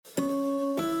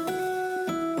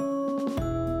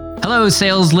Hello,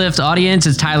 Sales Lift audience.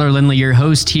 It's Tyler Lindley, your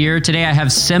host here. Today I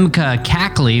have Simcha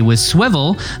Kackley with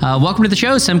Swivel. Welcome to the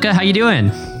show, Simcha. How you doing?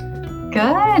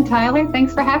 Good, Tyler.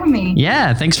 Thanks for having me.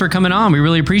 Yeah, thanks for coming on. We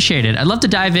really appreciate it. I'd love to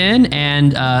dive in,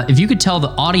 and if you could tell the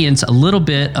audience a little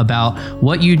bit about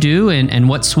what you do and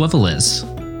what Swivel is.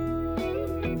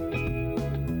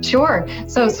 Sure.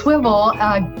 So Swivel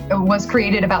was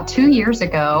created about 2 years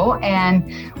ago,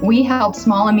 and we help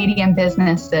small and medium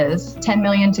businesses, 10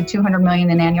 million to 200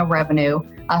 million in annual revenue,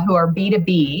 who are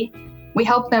B2B. We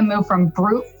help them move from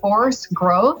brute force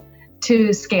growth to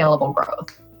scalable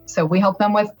growth. So we help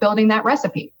them with building that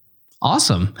recipe.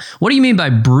 Awesome. What do you mean by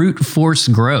brute force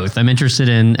growth? I'm interested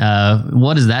in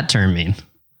what does that term mean?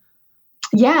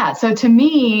 Yeah. So to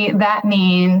me, that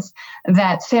means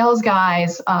that sales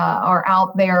guys are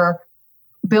out there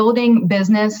building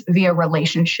business via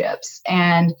relationships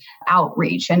and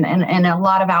outreach and a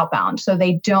lot of outbound. So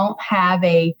they don't have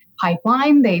a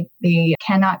pipeline. They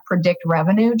cannot predict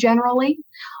revenue generally,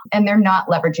 and they're not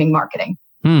leveraging marketing.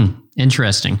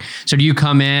 Interesting. So do you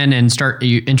come in and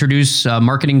you introduce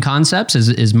marketing concepts?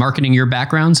 Is marketing your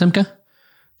background, Simcha?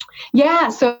 Yeah,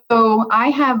 so I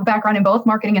have background in both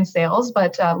marketing and sales,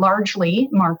 but largely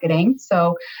marketing.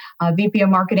 So VP of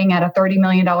marketing at a $30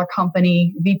 million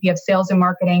company, VP of sales and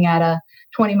marketing at a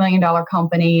 $20 million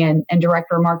company, and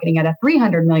director of marketing at a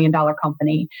 $300 million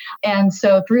company. And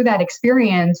so through that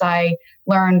experience, I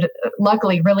learned,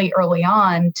 luckily, really early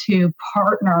on to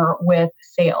partner with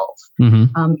sales,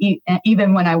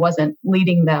 even when I wasn't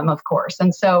leading them, of course.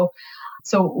 And so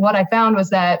what I found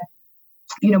was that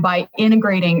by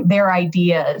integrating their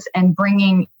ideas and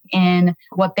bringing in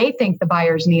what they think the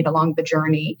buyers need along the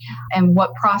journey and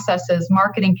what processes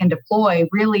marketing can deploy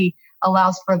really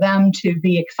allows for them to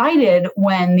be excited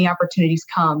when the opportunities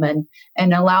come and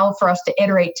allow for us to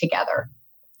iterate together.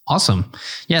 Awesome.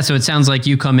 Yeah. So it sounds like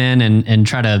you come in and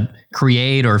try to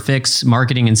create or fix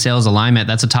marketing and sales alignment.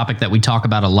 That's a topic that we talk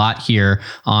about a lot here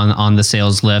on the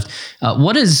Sales Lift.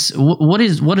 What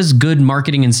does good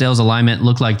marketing and sales alignment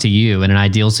look like to you in an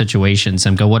ideal situation,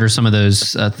 Simcha? What are some of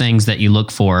those things that you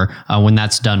look for when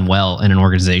that's done well in an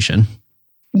organization?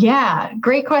 Yeah,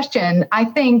 great question. I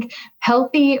think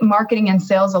healthy marketing and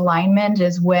sales alignment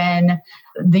is when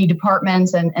the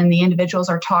departments and the individuals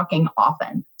are talking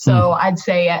often. So I'd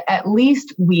say at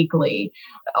least weekly.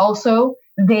 Also,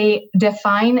 they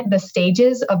define the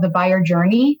stages of the buyer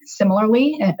journey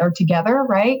similarly or together,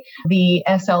 right? The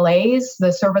SLAs,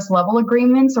 the service level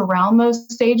agreements around those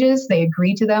stages, they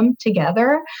agree to them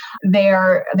together.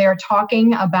 They're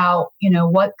talking about,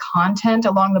 what content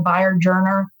along the buyer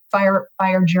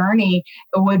journey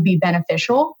would be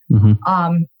beneficial.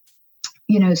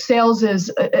 Sales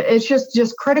it's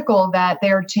just critical that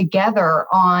they're together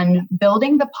on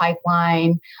building the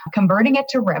pipeline, converting it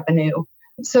to revenue,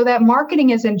 so that marketing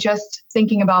isn't just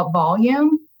thinking about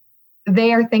volume.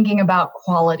 They are thinking about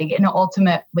quality and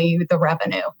ultimately the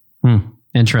revenue.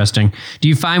 Interesting. Do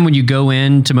you find when you go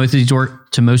into most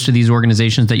of these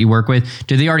organizations that you work with,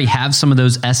 do they already have some of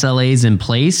those SLAs in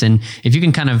place? And if you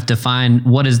can kind of define,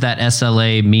 what does that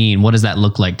SLA mean? What does that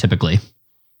look like typically?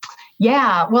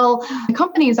 Yeah, well, the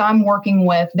companies I'm working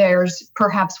with, there's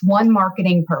perhaps one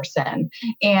marketing person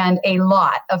and a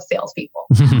lot of salespeople.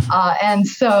 And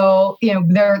so,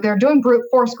 they're doing brute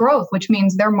force growth, which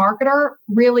means their marketer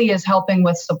really is helping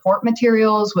with support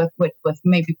materials, with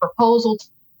maybe proposal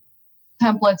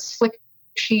templates, slick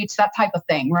sheets, that type of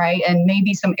thing, right? And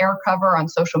maybe some air cover on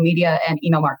social media and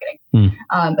email marketing.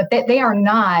 But they are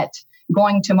not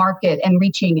going to market and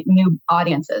reaching new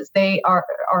audiences. They are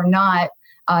not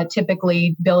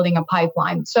typically building a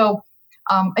pipeline. So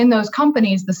in those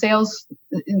companies, the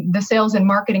sales and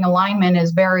marketing alignment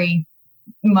is very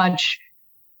much,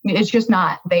 it's just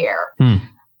not there.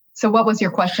 So what was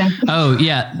your question? Oh,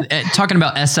 yeah. Talking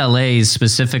about SLAs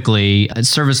specifically,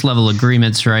 service level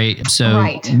agreements, right? So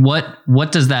right.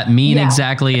 What does that mean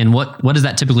exactly? And what does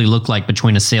that typically look like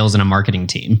between a sales and a marketing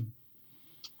team?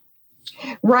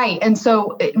 Right. And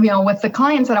so, with the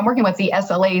clients that I'm working with, the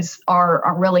SLAs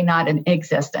are really not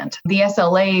existent. The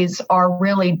SLAs are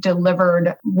really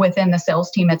delivered within the sales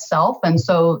team itself. And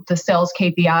so the sales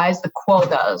KPIs, the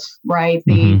quotas, right?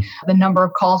 The number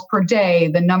of calls per day,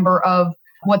 the number of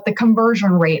what the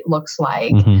conversion rate looks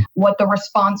like, what the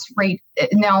response rate.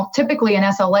 Now, typically an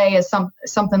SLA is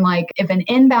something like if an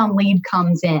inbound lead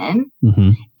comes in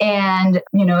and,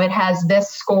 it has this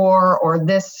score or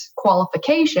this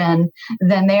qualification,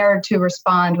 then they're to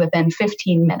respond within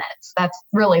 15 minutes. That's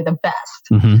really the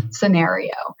best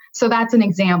scenario. So that's an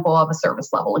example of a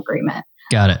service level agreement.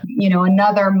 Got it.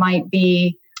 Another might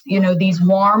be these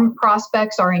warm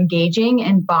prospects are engaging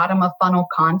in bottom of funnel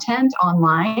content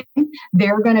online,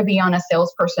 they're going to be on a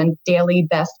salesperson daily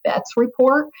best bets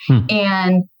report.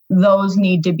 And those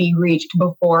need to be reached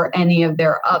before any of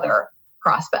their other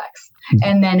prospects.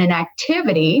 And then an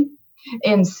activity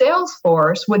in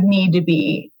Salesforce would need to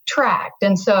be tracked.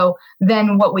 And so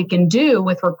then what we can do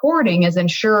with reporting is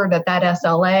ensure that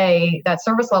SLA, that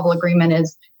service level agreement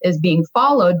is being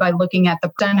followed by looking at the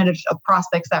percentage of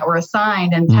prospects that were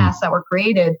assigned and tasks that were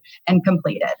created and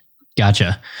completed.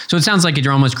 Gotcha. So it sounds like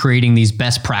you're almost creating these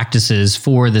best practices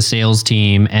for the sales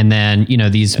team, and then,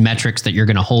 these metrics that you're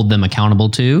going to hold them accountable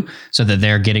to so that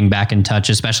they're getting back in touch,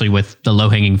 especially with the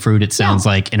low-hanging fruit, it sounds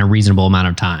like, in a reasonable amount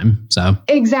of time. So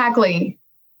exactly.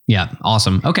 Yeah.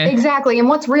 Awesome. Okay. Exactly. And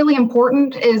what's really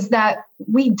important is that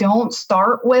we don't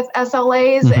start with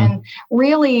SLAs, and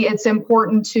really it's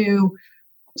important to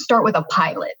start with a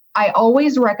pilot. I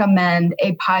always recommend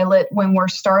a pilot when we're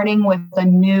starting with a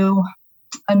new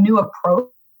approach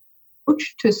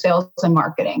to sales and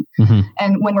marketing.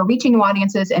 And when we're reaching new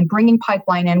audiences and bringing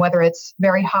pipeline in, whether it's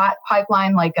very hot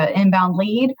pipeline like an inbound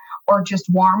lead or just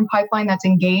warm pipeline that's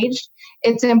engaged,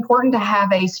 it's important to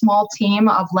have a small team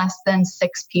of less than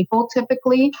 6 people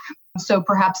typically. So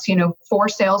perhaps, 4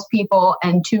 salespeople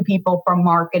and 2 people from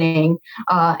marketing,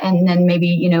 and then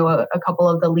maybe, a couple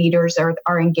of the leaders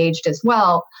are engaged as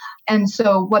well. And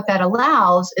so what that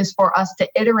allows is for us to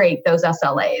iterate those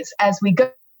SLAs as we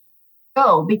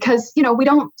go, because, we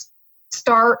don't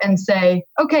start and say,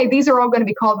 okay, these are all going to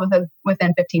be called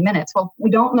within 15 minutes. Well, we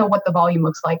don't know what the volume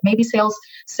looks like. Maybe sales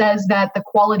says that the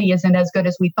quality isn't as good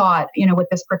as we thought, with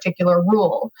this particular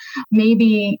rule.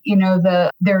 Maybe,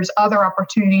 there's other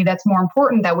opportunity that's more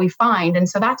important that we find. And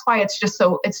so that's why it's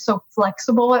so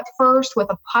flexible at first with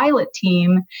a pilot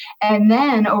team. And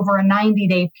then over a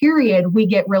 90-day period, we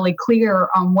get really clear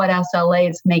on what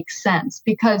SLAs make sense,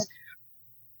 because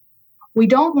we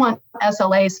don't want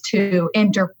SLAs to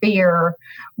interfere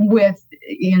with,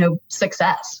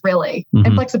 success, really.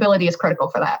 And flexibility is critical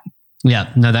for that.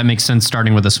 Yeah, no, that makes sense,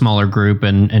 starting with a smaller group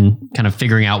and kind of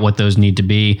figuring out what those need to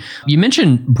be. You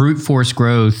mentioned brute force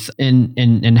growth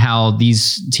and how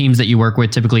these teams that you work with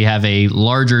typically have a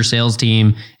larger sales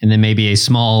team and then maybe a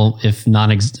small, if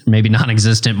maybe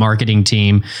non-existent marketing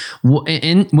team.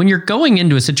 And when you're going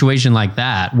into a situation like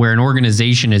that, where an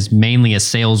organization is mainly a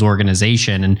sales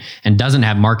organization and doesn't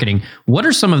have marketing, what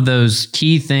are some of those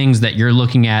key things that you're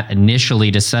looking at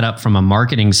initially to set up from a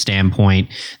marketing standpoint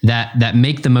that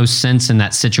make the most sense in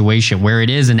that situation, where it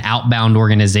is an outbound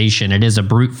organization, it is a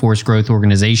brute force growth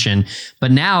organization,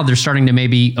 but now they're starting to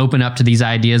maybe open up to these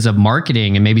ideas of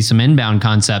marketing and maybe some inbound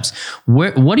concepts?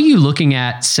 What are you looking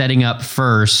at setting up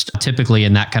first, typically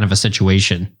in that kind of a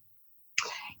situation?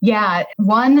 Yeah,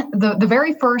 the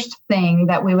very first thing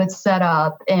that we would set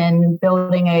up in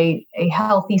building a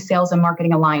healthy sales and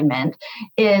marketing alignment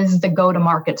is the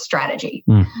go-to-market strategy.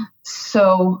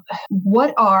 So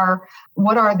what are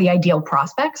the ideal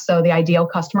prospects? So the ideal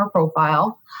customer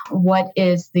profile. What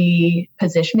is the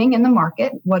positioning in the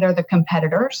market? What are the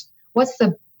competitors? What's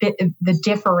the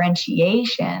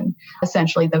differentiation,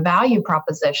 essentially the value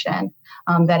proposition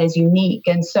that is unique?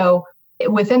 And so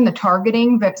within the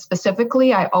targeting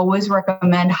specifically, I always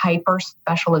recommend hyper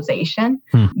specialization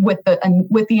with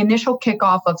the initial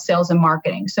kickoff of sales and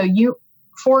marketing. So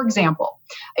for example,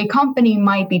 a company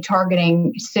might be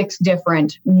targeting 6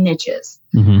 different niches,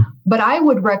 but I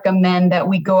would recommend that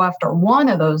we go after one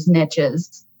of those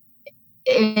niches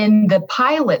in the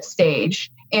pilot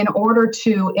stage in order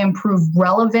to improve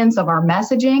relevance of our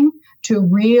messaging, to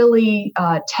really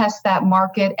test that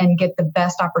market and get the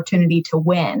best opportunity to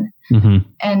win.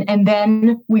 And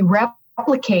then we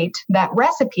replicate that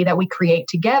recipe that we create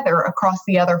together across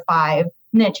the other 5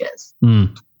 niches.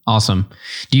 Awesome.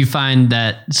 Do you find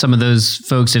that some of those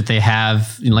folks, if they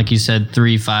have, like you said,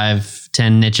 3, 5,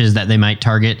 10 niches that they might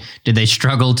target, do they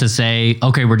struggle to say,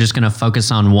 okay, we're just going to focus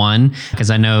on one?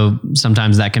 Because I know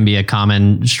sometimes that can be a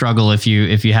common struggle if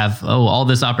you have, all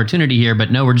this opportunity here,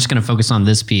 but no, we're just going to focus on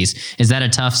this piece. Is that a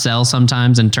tough sell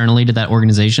sometimes internally to that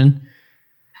organization?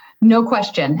 No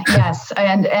question. Yes.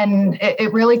 And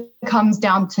it really comes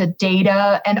down to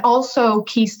data and also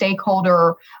key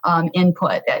stakeholder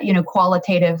input,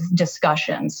 qualitative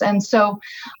discussions. And so,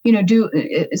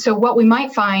 so what we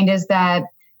might find is that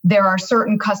there are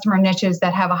certain customer niches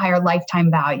that have a higher lifetime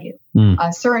value,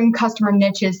 certain customer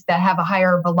niches that have a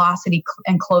higher velocity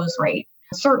and close rate.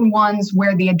 certain ones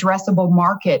where the addressable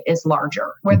market is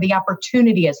larger, where the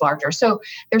opportunity is larger. So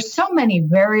there's so many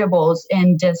variables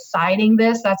in deciding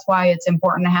this. That's why it's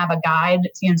important to have a guide,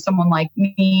 someone like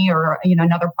me or,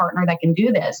 another partner that can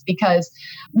do this, because,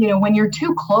 when you're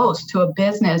too close to a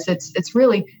business, it's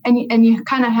really, and you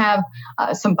kind of have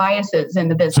some biases in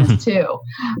the business too,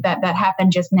 that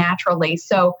happen just naturally.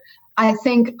 So I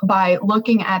think by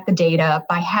looking at the data,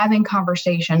 by having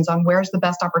conversations on where's the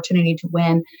best opportunity to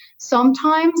win,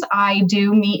 sometimes I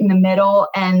do meet in the middle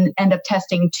and end up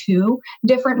testing 2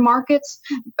 different markets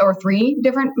or 3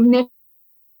 different niche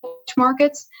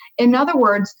markets. In other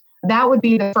words, that would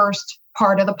be the first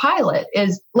part of the pilot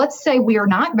is, let's say we are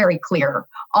not very clear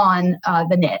on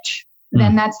the niche.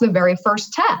 Then that's the very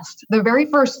first test. The very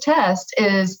first test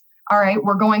is, all right,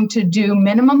 we're going to do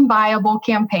minimum viable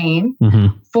campaign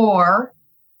for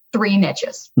 3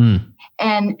 niches. And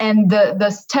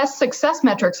the test success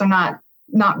metrics are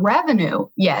not revenue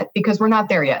yet, because we're not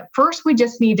there yet. First, we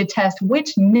just need to test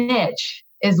which niche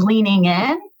is leaning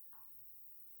in,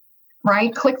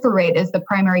 right? Click-through rate is the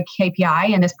primary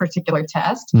KPI in this particular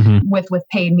test with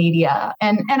paid media.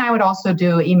 And I would also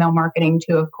do email marketing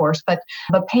too, of course, but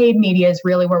paid media is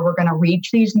really where we're going to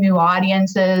reach these new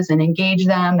audiences and engage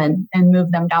them and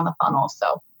move them down the funnel.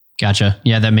 So. Gotcha.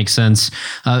 Yeah, that makes sense.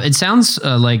 It sounds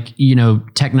like,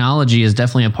 technology is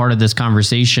definitely a part of this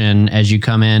conversation as you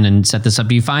come in and set this up.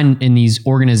 Do you find in these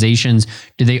organizations,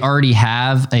 do they already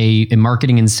have a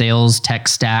marketing and sales tech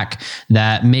stack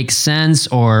that makes sense?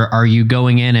 Or are you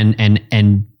going in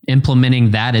and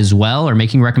implementing that as well, or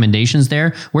making recommendations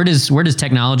there? Where does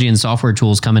technology and software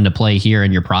tools come into play here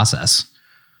in your process?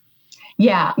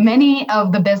 Yeah, many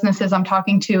of the businesses I'm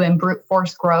talking to in brute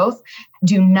force growth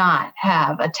do not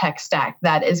have a tech stack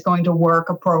that is going to work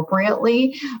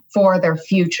appropriately for their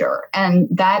future. And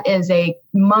that is a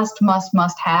must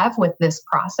have with this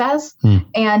process.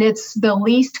 And it's the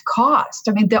least cost.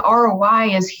 I mean, the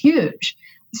ROI is huge.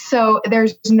 So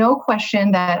there's no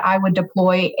question that I would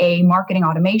deploy a marketing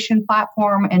automation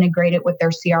platform, integrate it with their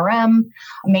CRM,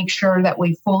 make sure that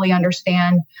we fully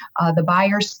understand the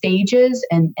buyer stages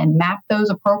and map those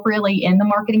appropriately in the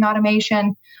marketing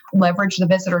automation, leverage the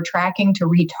visitor tracking to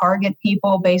retarget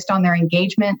people based on their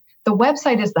engagement. The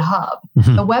website is the hub.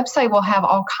 The website will have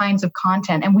all kinds of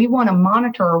content, and we want to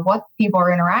monitor what people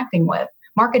are interacting with.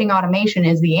 Marketing automation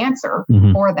is the answer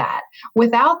for that.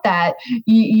 Without that,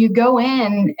 you go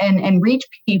in and reach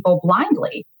people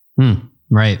blindly.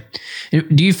 Right.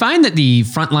 Do you find that the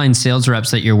frontline sales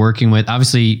reps that you're working with,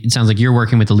 obviously it sounds like you're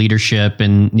working with the leadership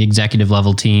and the executive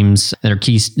level teams that are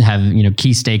key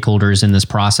stakeholders in this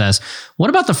process. What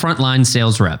about the frontline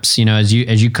sales reps? As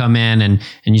you come in and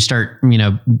you start,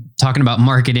 talking about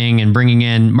marketing and bringing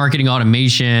in marketing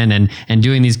automation and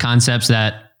doing these concepts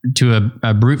that to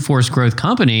a brute force growth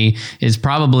company is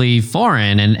probably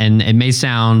foreign and it may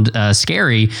sound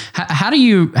scary. How do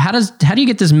you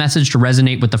get this message to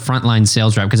resonate with the frontline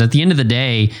sales rep? Because at the end of the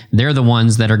day, they're the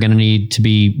ones that are going to need to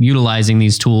be utilizing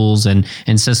these tools and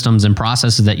systems and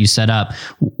processes that you set up.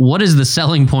 What is the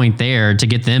selling point there to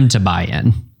get them to buy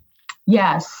in?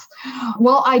 Yes.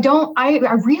 Well, I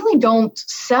really don't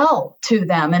sell to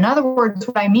them. In other words,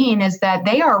 what I mean is that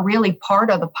they are really part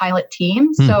of the pilot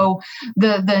team. So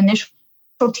the initial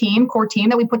core team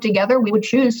that we put together, we would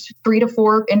choose 3 to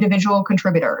 4 individual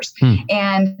contributors.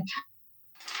 And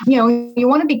you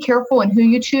want to be careful in who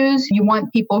you choose. You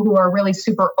want people who are really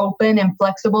super open and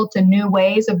flexible to new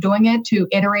ways of doing it, to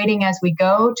iterating as we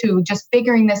go, to just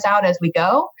figuring this out as we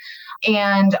go,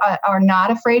 and are not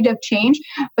afraid of change,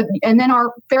 and then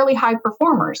are fairly high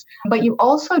performers. But you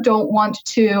also don't want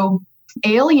to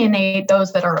alienate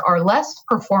those that are less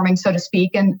performing, so to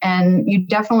speak. And you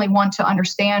definitely want to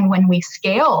understand when we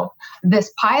scale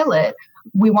this pilot,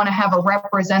 we want to have a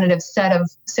representative set of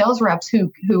sales reps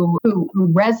who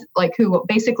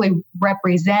basically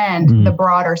represent the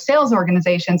broader sales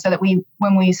organization, so that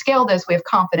when we scale this, we have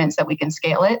confidence that we can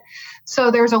scale it.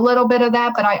 So there's a little bit of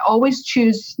that, but I always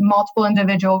choose multiple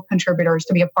individual contributors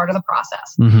to be a part of the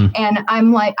process. And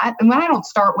I'm like, when I don't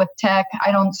start with tech,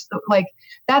 I don't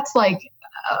that's like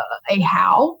a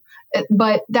how,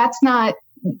 but that's not.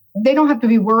 They don't have to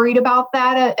be worried about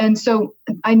that, and so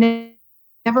I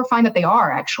never find that they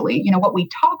are actually. What we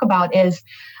talk about is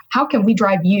how can we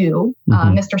drive you,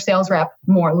 Mr. Sales Rep,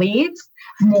 more leads,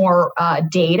 more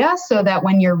data, so that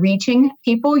when you're reaching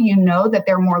people, that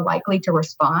they're more likely to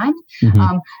respond.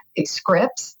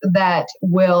 Scripts that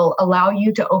will allow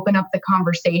you to open up the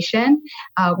conversation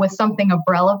with something of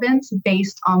relevance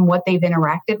based on what they've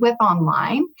interacted with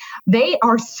online. They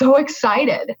are so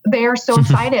excited. They are so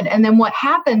excited. And then what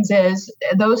happens is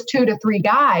those 2 to 3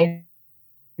 guys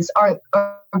are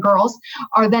girls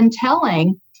are then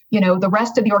telling, the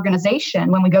rest of the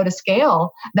organization when we go to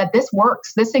scale that this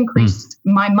works, this increased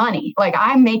my money. Like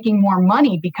I'm making more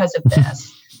money because of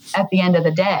this at the end of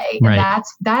the day. Right. And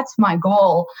that's my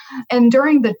goal. And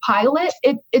during the pilot,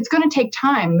 it's going to take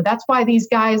time. That's why these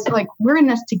guys, like we're in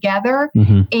this together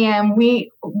and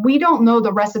we don't know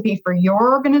the recipe for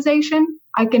your organization.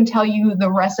 I can tell you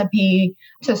the recipe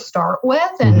to start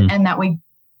with and that we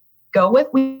go with.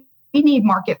 We need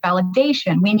market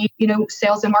validation. We need,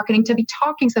 sales and marketing to be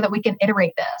talking so that we can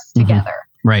iterate this together.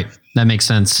 Right. That makes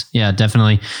sense. Yeah,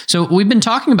 definitely. So we've been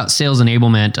talking about sales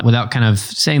enablement without kind of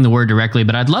saying the word directly,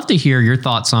 but I'd love to hear your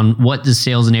thoughts on what does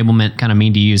sales enablement kind of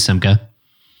mean to you, Simcha?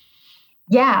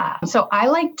 Yeah. So I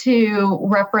like to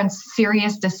reference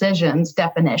serious decisions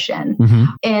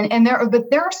definition. And there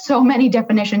are so many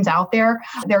definitions out there.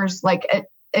 There's like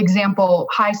example,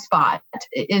 HighSpot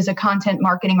is a content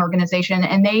marketing organization,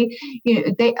 and they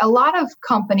a lot of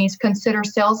companies consider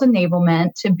sales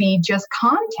enablement to be just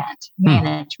content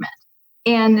management.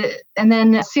 And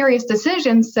then Serious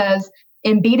Decisions says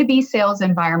in B2B sales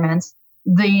environments,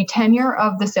 the tenure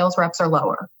of the sales reps are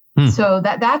lower. So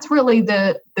that's really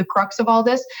the crux of all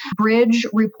this. Bridge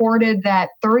reported that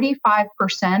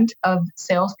 35% of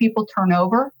salespeople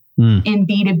turnover in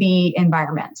B2B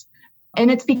environments. And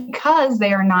it's because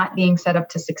they are not being set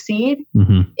up to succeed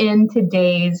in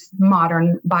today's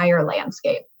modern buyer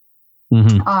landscape.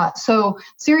 So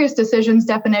Serious Decisions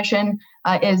definition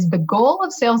is the goal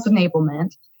of sales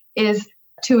enablement is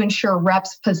to ensure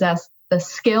reps possess the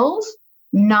skills,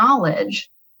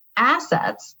 knowledge,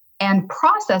 assets, and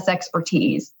process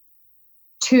expertise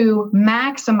to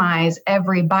maximize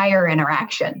every buyer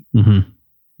interaction.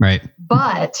 Right.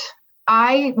 But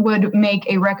I would make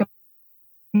a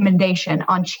recommendation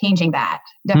on changing that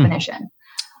definition.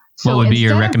 So what would be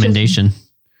your recommendation?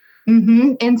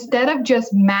 Instead of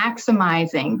just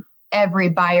maximizing every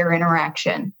buyer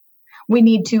interaction, we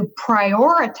need to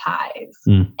prioritize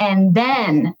and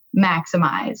then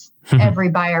maximize every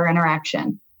buyer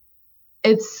interaction.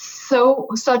 It's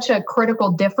such a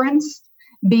critical difference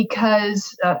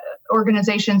because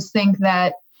organizations think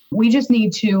that we just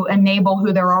need to enable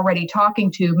who they're already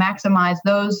talking to, maximize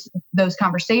those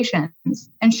conversations.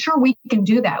 And sure, we can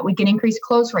do that. We can increase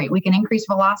close rate. We can increase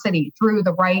velocity through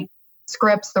the right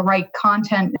scripts, the right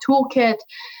content toolkit.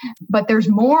 But there's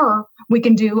more we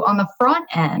can do on the front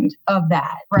end of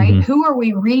that, right? Who are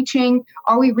we reaching?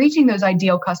 Are we reaching those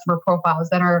ideal customer profiles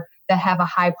that have a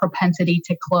high propensity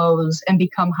to close and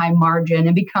become high margin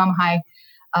and become high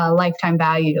lifetime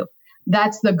value?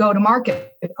 That's the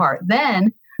go-to-market part.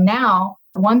 Then now,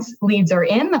 once leads are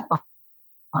in the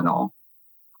funnel,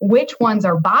 which ones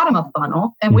are bottom of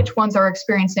funnel and which ones are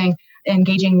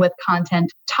engaging with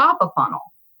content top of funnel?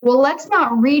 Well, let's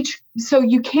not reach. So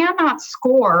you cannot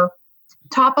score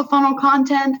top of funnel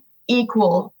content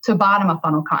equal to bottom of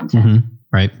funnel content.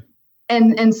 Right.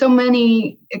 And so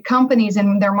many companies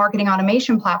in their marketing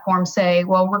automation platforms say,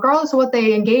 well, regardless of what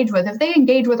they engage with, if they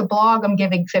engage with a blog, I'm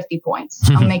giving 50 points.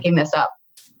 I'm making this up.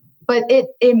 But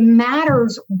it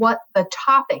matters what the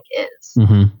topic is.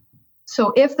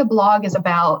 So if the blog is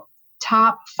about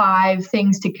top 5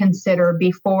 things to consider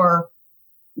before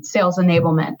sales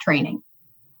enablement training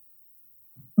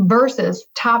versus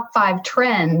top 5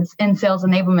 trends in sales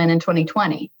enablement in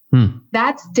 2020,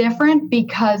 that's different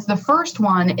because the first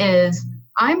one is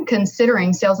I'm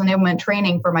considering sales enablement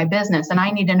training for my business and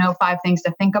I need to know 5 things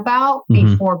to think about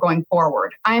before going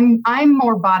forward. I'm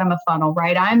more bottom of funnel,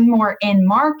 right? I'm more in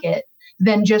market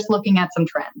than just looking at some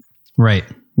trends. Right.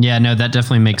 Yeah, no, that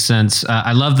definitely makes sense.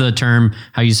 I love the term,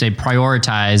 how you say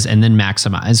prioritize and then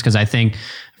maximize, because I think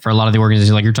for a lot of the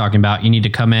organizations like you're talking about, you need to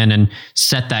come in and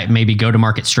set that maybe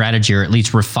go-to-market strategy, or at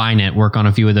least refine it, work on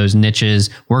a few of those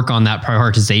niches, work on that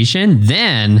prioritization,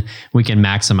 then we can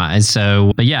maximize.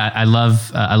 So, but yeah, I love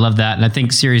that. And I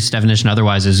think serious definition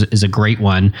otherwise is a great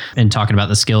one in talking about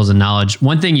the skills and knowledge.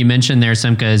 One thing you mentioned there,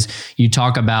 Simcha, is you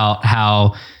talk about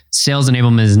how sales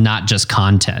enablement is not just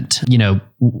content.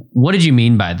 What did you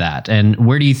mean by that? And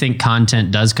where do you think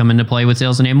content does come into play with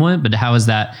sales enablement? But how is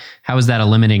that a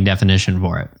limiting definition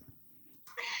for it?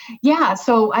 Yeah,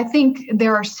 so I think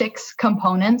there are 6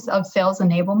 components of sales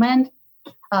enablement.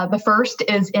 The first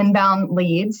is inbound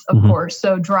leads, of course.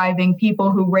 So driving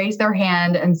people who raise their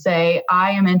hand and say,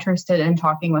 I am interested in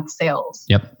talking with sales.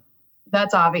 Yep.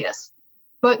 That's obvious.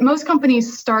 But most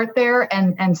companies start there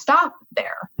and stop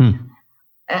there.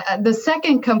 The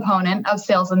second component of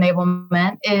sales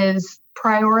enablement is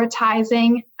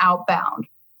prioritizing outbound.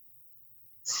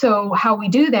 So how we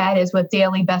do that is with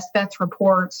daily best bets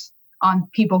reports on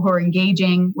people who are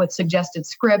engaging with suggested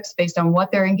scripts based on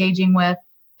what they're engaging with,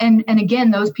 And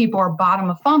again, those people are bottom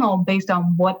of funnel based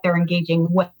on what they're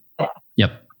engaging with.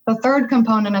 Yep. The third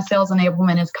component of sales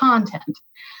enablement is content.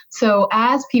 So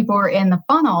as people are in the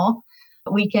funnel,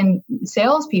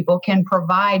 salespeople can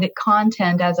provide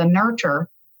content as a nurture.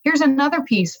 Here's another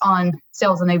piece on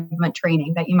sales enablement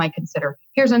training that you might consider.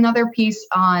 Here's another piece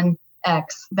on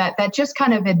X that just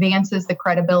kind of advances the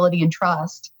credibility and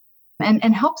trust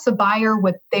and helps the buyer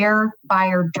with their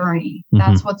buyer journey.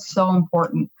 That's what's so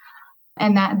important.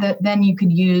 And then you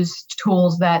could use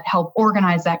tools that help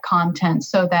organize that content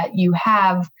so that you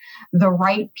have the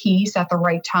right piece at the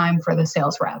right time for the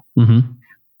sales rep.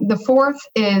 The fourth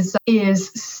is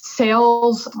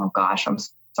sales. Oh gosh, I'm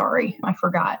sorry, I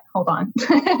forgot. Hold on.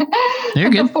 You're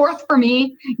good. The fourth for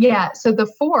me, yeah. So the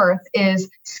fourth is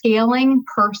scaling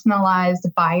personalized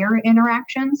buyer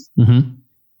interactions.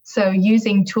 So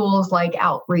using tools like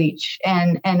Outreach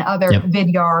and other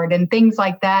Vidyard and things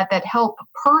like that help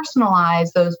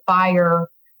personalize those buyer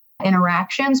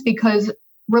interactions, because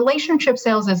relationship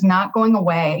sales is not going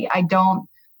away. I don't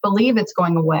believe it's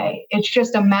going away. It's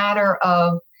just a matter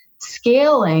of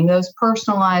scaling those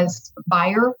personalized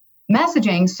buyer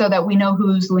messaging so that we know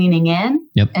who's leaning in.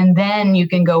 And then you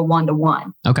can go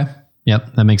one-to-one. Okay.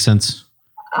 Yep. That makes sense.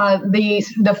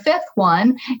 The fifth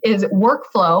one is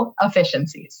workflow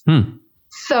efficiencies.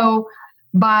 So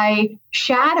by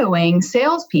shadowing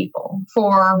salespeople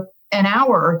for an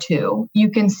hour or two, you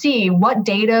can see what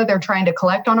data they're trying to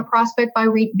collect on a prospect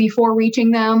before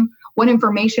reaching them, what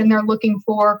information they're looking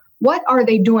for, what are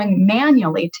they doing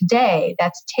manually today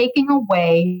that's taking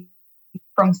away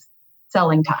from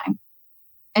selling time.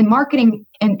 And marketing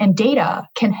and data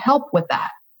can help with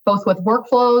that, both with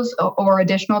workflows or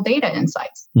additional data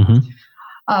insights.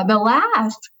 The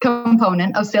last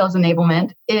component of sales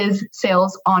enablement is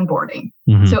sales onboarding.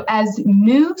 So as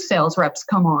new sales reps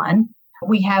come on,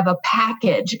 we have a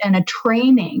package and a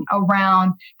training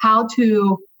around how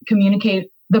to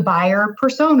communicate the buyer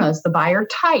personas, the buyer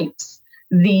types,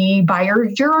 the buyer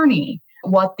journey,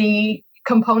 what the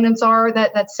components are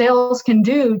that sales can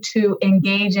do to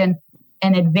engage in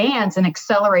and advance and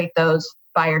accelerate those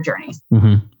buyer journeys.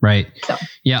 Right. So,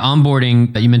 yeah.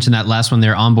 Onboarding, you mentioned that last one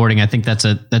there, onboarding. I think that's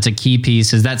a key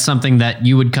piece. Is that something that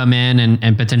you would come in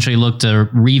and potentially look to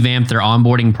revamp their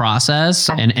onboarding process?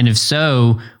 And if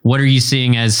so, what are you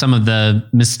seeing as some of the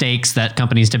mistakes that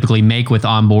companies typically make with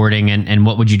onboarding, and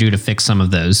what would you do to fix some of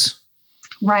those?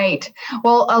 Right.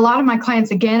 Well, a lot of my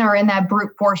clients, again, are in that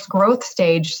brute force growth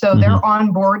stage. So their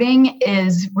onboarding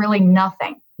is really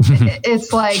nothing.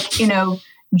 It's like,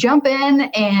 jump in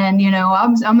and,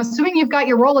 I'm assuming you've got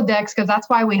your Rolodex because that's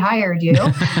why we hired you.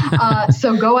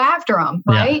 So go after them.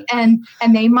 Right. Yeah.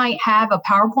 And they might have a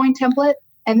PowerPoint template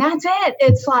and that's it.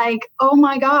 It's like, oh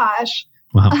my gosh.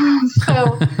 Wow.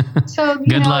 So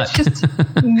good luck. It's just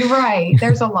right.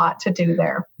 There's a lot to do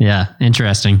there. Yeah.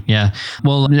 Interesting. Yeah.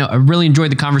 Well, I really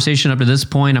enjoyed the conversation up to this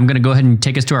point. I'm going to go ahead and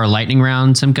take us to our lightning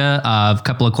round, Simcha. A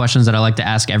couple of questions that I like to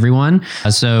ask everyone.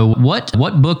 So what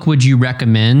book would you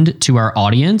recommend to our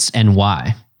audience and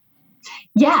why?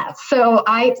 Yeah. So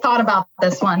I thought about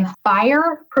this one,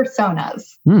 Buyer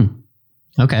Personas.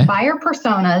 Okay. Buyer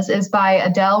Personas is by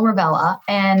Adele Ravella,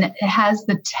 and it has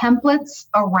the templates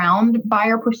around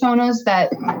buyer personas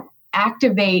that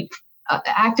activate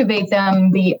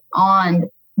them beyond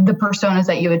the personas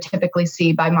that you would typically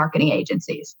see by marketing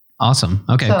agencies. Awesome.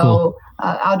 Okay, so, cool.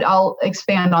 I'll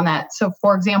expand on that. So,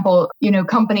 for example,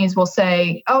 companies will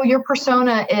say, "Oh, your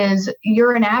persona is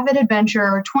you're an avid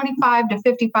adventurer, 25 to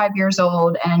 55 years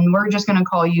old, and we're just going to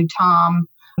call you Tom,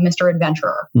 Mr.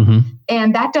 Adventurer."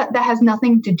 And that has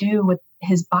nothing to do with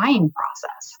his buying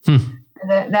process.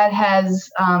 That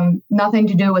has nothing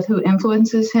to do with who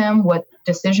influences him, what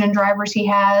decision drivers he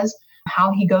has,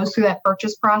 how he goes through that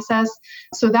purchase process.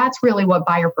 So that's really what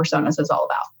Buyer Personas is all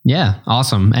about. Yeah,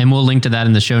 awesome. And we'll link to that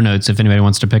in the show notes if anybody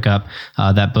wants to pick up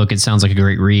that book. It sounds like a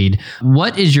great read.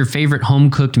 What is your favorite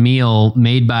home-cooked meal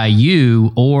made by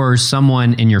you or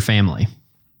someone in your family?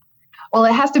 Well,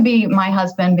 it has to be my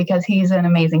husband because he's an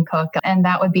amazing cook, and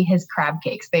that would be his crab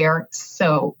cakes. They are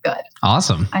so good.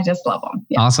 Awesome. I just love them.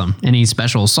 Yeah. Awesome. Any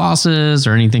special sauces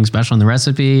or anything special in the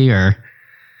recipe, or?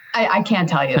 I can't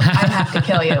tell you. I'd have to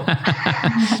kill you.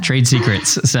 Trade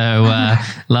secrets. So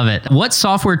love it. What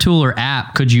software tool or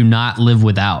app could you not live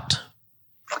without?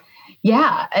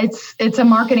 Yeah, it's a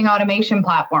marketing automation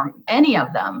platform, any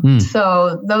of them.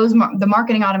 So the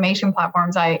marketing automation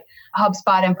platforms,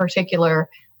 HubSpot in particular,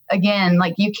 again,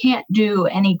 like you can't do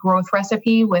any growth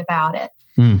recipe without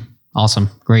it. Awesome.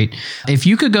 Great. If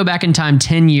you could go back in time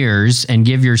 10 years and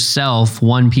give yourself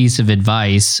one piece of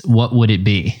advice, what would it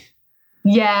be?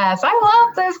 Yes, I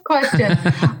love this question.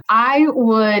 I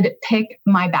would pick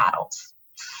my battles.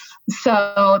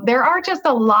 So there's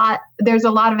a lot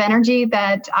of energy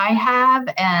that I have,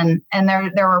 and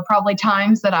there were probably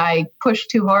times that I pushed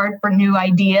too hard for new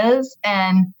ideas,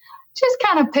 and just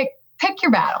kind of pick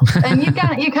your battles, and you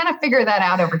kind of figure that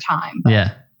out over time. But.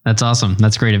 Yeah. That's awesome.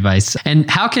 That's great advice. And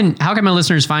how can my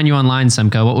listeners find you online,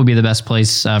 Simcha? What would be the best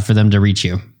place for them to reach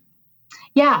you?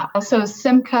 Yeah. So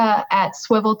Simcha at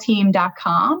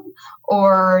swivelteam.com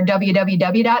or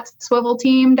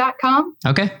www.swivelteam.com.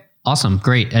 Okay. Awesome.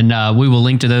 Great. And we will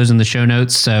link to those in the show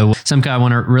notes. So Simcha, I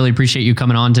want to really appreciate you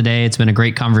coming on today. It's been a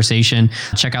great conversation.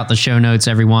 Check out the show notes,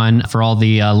 everyone, for all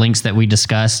the links that we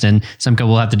discussed. And Simcha,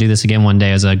 we'll have to do this again one day.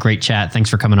 It was a great chat.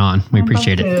 Thanks for coming on. We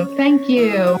appreciate it. Thank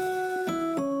you.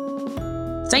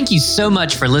 Thank you so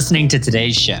much for listening to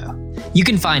today's show. You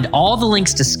can find all the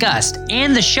links discussed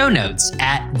and the show notes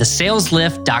at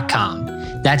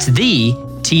thesaleslift.com. That's the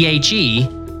THE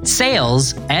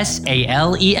sales,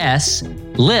 SALES,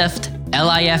 lift,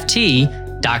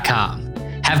 LIFT.com.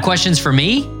 Have questions for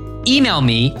me? Email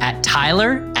me at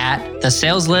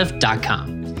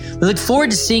tyler@thesaleslift.com. We look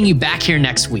forward to seeing you back here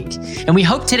next week. And we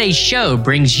hope today's show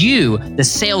brings you the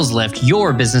sales lift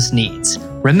your business needs.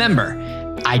 Remember,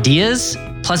 ideas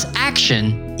plus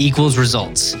action equals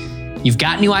results. You've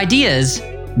got new ideas.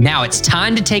 Now it's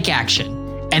time to take action,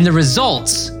 and the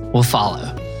results will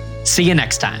follow. See you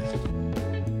next time.